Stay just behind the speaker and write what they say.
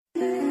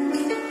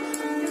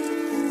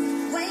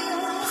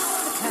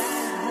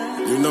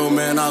You know,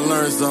 man, I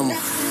learned something.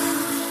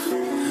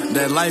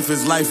 That life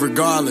is life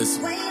regardless.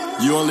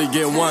 You only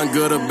get one,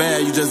 good or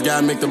bad, you just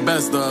gotta make the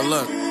best of it.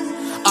 Look,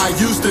 I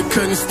used to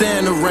couldn't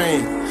stand the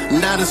rain.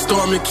 Now the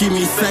storm to keep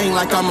me sane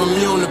like I'm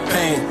immune to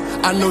pain.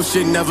 I know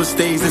shit never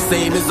stays the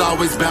same, it's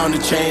always bound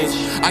to change.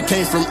 I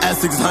came from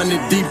Essex,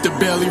 100 deep to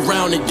barely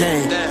round the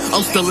game.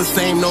 I'm still the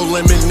same, no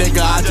limit,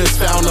 nigga, I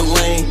just found a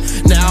lane.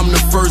 Now I'm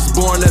the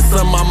firstborn, that's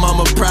something my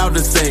mama proud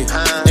to say.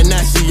 And now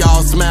she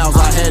all smiles,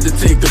 I had to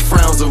take the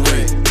frowns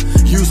away.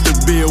 Used to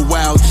be a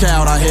wild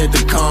child, I had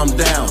to calm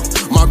down.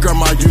 My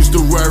grandma used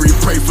to worry,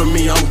 pray for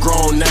me, I'm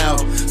grown now.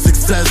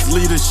 Success,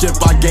 leadership,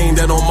 I gained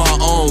that on my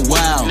own,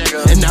 wow.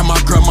 And now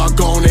my grandma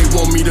gone, they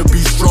want me to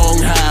be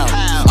strong, how?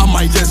 I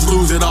might just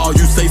lose it all,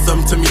 you say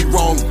something to me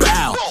wrong,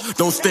 bow.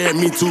 Don't stare at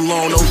me too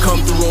long, don't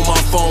come through on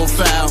my phone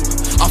foul.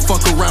 I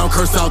fuck around,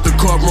 curse out the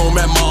courtroom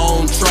at my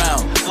own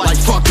trial. Like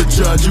fuck the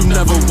judge, you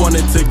never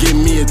wanted to give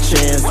me a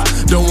chance.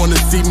 Don't wanna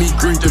see me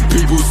greet the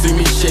people, see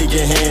me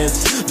shaking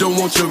hands. Don't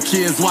want your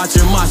kids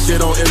watching my shit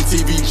on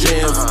MTV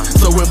Jams.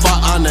 So if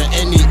I honor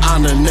any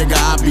honor, nigga,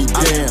 I be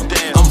damned.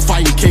 I'm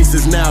fighting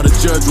cases now, the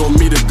judge want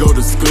me to go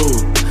to school.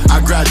 I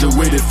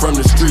graduated from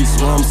the streets,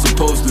 what I'm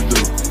supposed to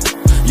do.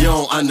 You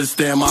don't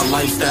understand my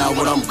lifestyle,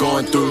 what I'm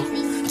going through.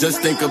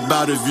 Just think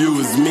about if you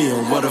was me,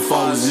 and what if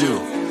I was you?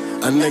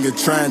 A nigga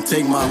try and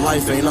take my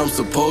life, ain't I'm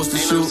supposed to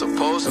shoot?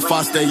 If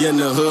I stay in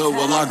the hood,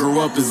 will I grow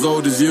up as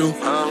old as you?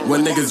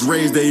 When niggas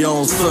raise their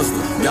own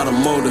sister, got a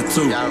motor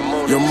too.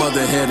 Your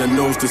mother had a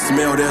nose to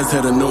smell, theirs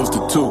had a nose to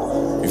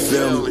toot. You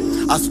feel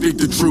me? I speak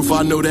the truth,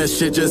 I know that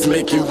shit just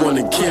make you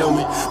wanna kill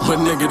me. But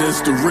nigga,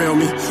 this the real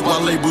me, my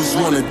labels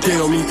wanna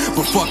deal me.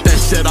 But fuck that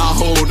shit, I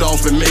hold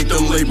off and make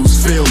them labels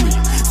feel me.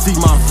 See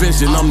my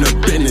vision, I'm the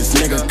business,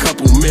 nigga,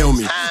 couple mil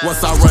me.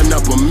 Once I run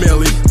up a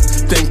milli,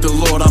 thank the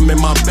Lord I'm in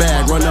my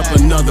bag, run up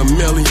another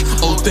milli.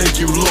 Oh, thank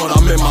you, Lord,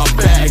 I'm in my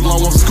bag.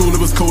 Long off school, it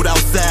was cold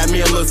outside.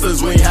 Me and Lil sis,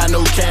 we ain't had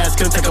no cash.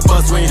 Couldn't take a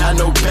bus, we ain't had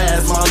no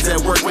pass. Mom's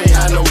at work, we ain't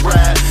had no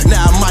ride.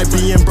 Now I might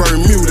be in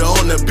Bermuda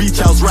on the beach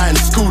house riding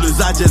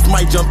scooters. I just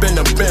might jump in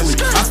the Bentley.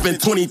 I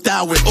spent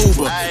 20,000 with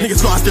Uber.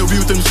 Niggas know I still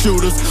be with them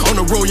shooters. On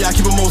the road, yeah, I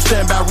keep them on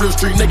standby. Real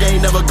street, nigga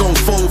ain't never gon'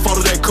 fold.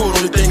 Follow that code,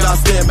 only thing I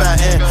stand by.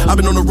 And I've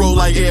been on the road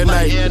like air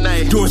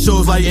night, doing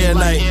shows like air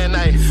night.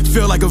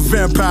 Feel like a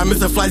vampire,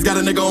 missing flights, got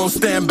a nigga on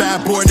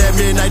standby. Born at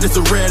midnight, just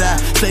a red eye.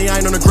 Say I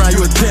ain't on the ground,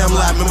 you a damn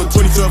lie. Remember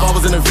 2012, I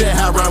was in a vet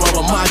high rhyme.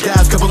 All of my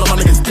guys, couple of my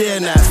niggas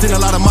dead now. Seen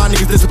a lot of my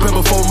niggas disappear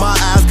before my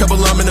eyes.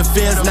 Couple of them in the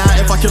fence now.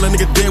 If I kill a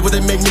nigga dead, would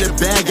they make me the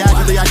bad guy?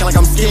 Cause they acting like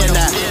I'm scared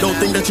now. Don't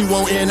think that you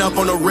won't end up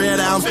on the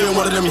red eye. I'm still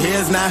one of them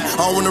heads now.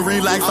 I don't wanna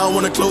relax, I don't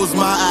wanna close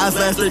my eyes.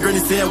 Last day,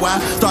 Granny said why.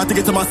 Start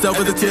thinking to myself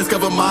as the tears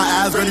cover my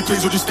eyes. Granny,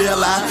 please, would you stay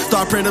alive?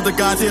 Start praying to the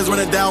God, tears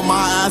running down my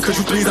eyes. Could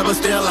you please ever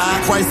stay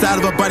alive? Right side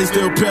of her body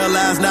still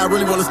paralyzed. Now I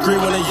really wanna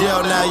scream when they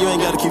yell now. You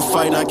ain't gotta keep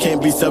fighting, I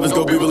can't be selfish.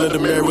 Go people in the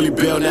mirror, really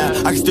build now.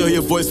 I can still hear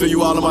your voice, feel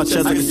you all in my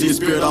chest. I can see your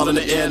spirit all in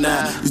the air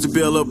now. Used to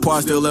be a little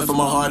part still left in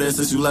my heart, and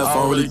since you left, I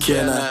don't really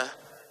care now.